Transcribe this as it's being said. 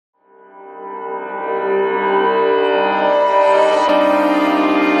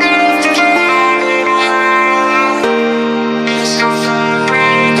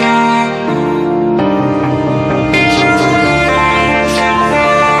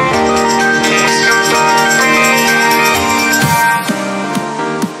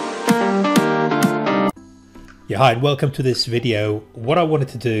Hi and welcome to this video. What I wanted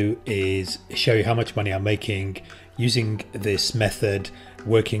to do is show you how much money I'm making using this method,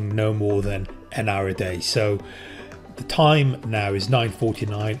 working no more than an hour a day. So the time now is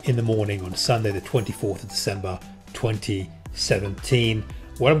 9:49 in the morning on Sunday the 24th of December 2017.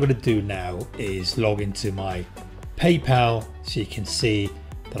 What I'm going to do now is log into my PayPal so you can see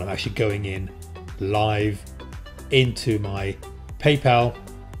that I'm actually going in live into my PayPal.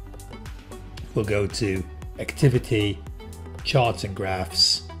 We'll go to activity, charts and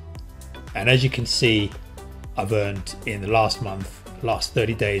graphs, and as you can see, I've earned in the last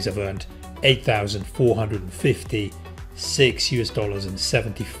 30 days, I've earned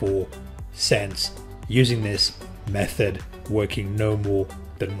 $8,456.74 using this method, working no more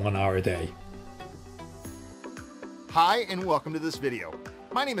than 1 hour a day. Hi and welcome to this video.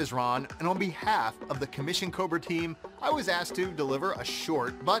 My name is Ron, and on behalf of the Commission Cobra team, I was asked to deliver a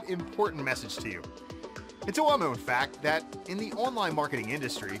short but important message to you. It's a well-known fact that in the online marketing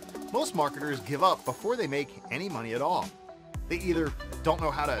industry, most marketers give up before they make any money at all. They either don't know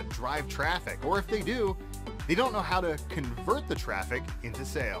how to drive traffic, or if they do, they don't know how to convert the traffic into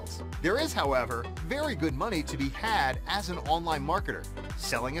sales. There is, however, very good money to be had as an online marketer,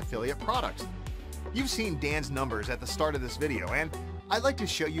 selling affiliate products. You've seen Dan's numbers at the start of this video, and I'd like to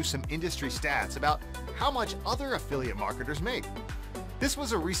show you some industry stats about how much other affiliate marketers make. This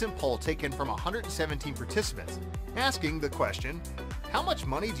was a recent poll taken from 117 participants, asking the question, how much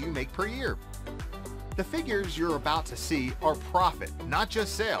money do you make per year? The figures you're about to see are profit, not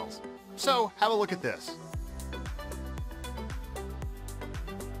just sales. So have a look at this.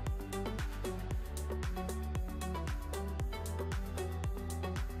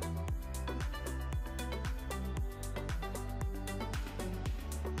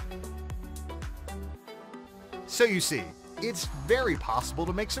 So you see, it's very possible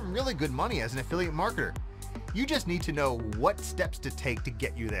to make some really good money as an affiliate marketer. You just need to know what steps to take to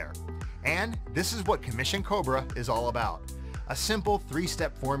get you there. And this is what Commission Cobra is all about. A simple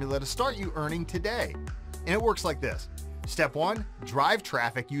 3-step formula to start you earning today. And it works like this. Step 1, drive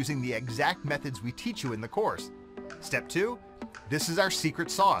traffic using the exact methods we teach you in the course. Step 2, this is our secret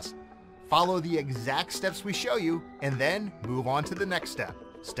sauce. Follow the exact steps we show you and then move on to the next step.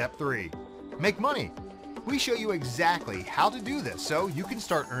 Step 3, make money. We show you exactly how to do this so you can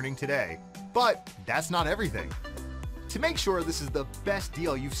start earning today. But that's not everything. To make sure this is the best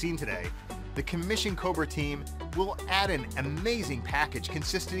deal you've seen today, the Commission Cobra team will add an amazing package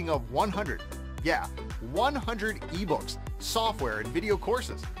consisting of 100 ebooks, software, and video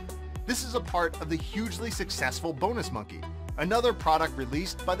courses. This is a part of the hugely successful Bonus Monkey, another product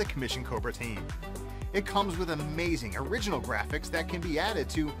released by the Commission Cobra team. It comes with amazing original graphics that can be added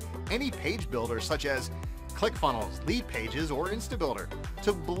to any page builder such as ClickFunnels, Lead Pages, or InstaBuilder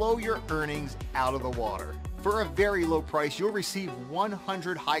to blow your earnings out of the water. For a very low price, you'll receive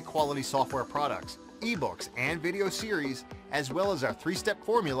 100 high-quality software products, ebooks, and video series, as well as our 3-step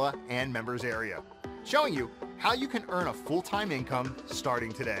formula and members area, showing you how you can earn a full-time income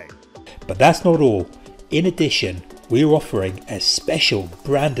starting today. But that's not all. In addition, we're offering a special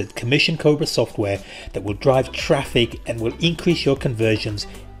branded Commission Cobra software that will drive traffic and will increase your conversions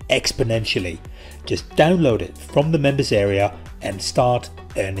exponentially. Just download it from the members area and start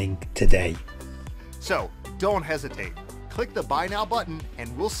earning today. So don't hesitate. Click the Buy Now button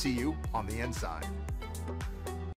and we'll see you on the inside.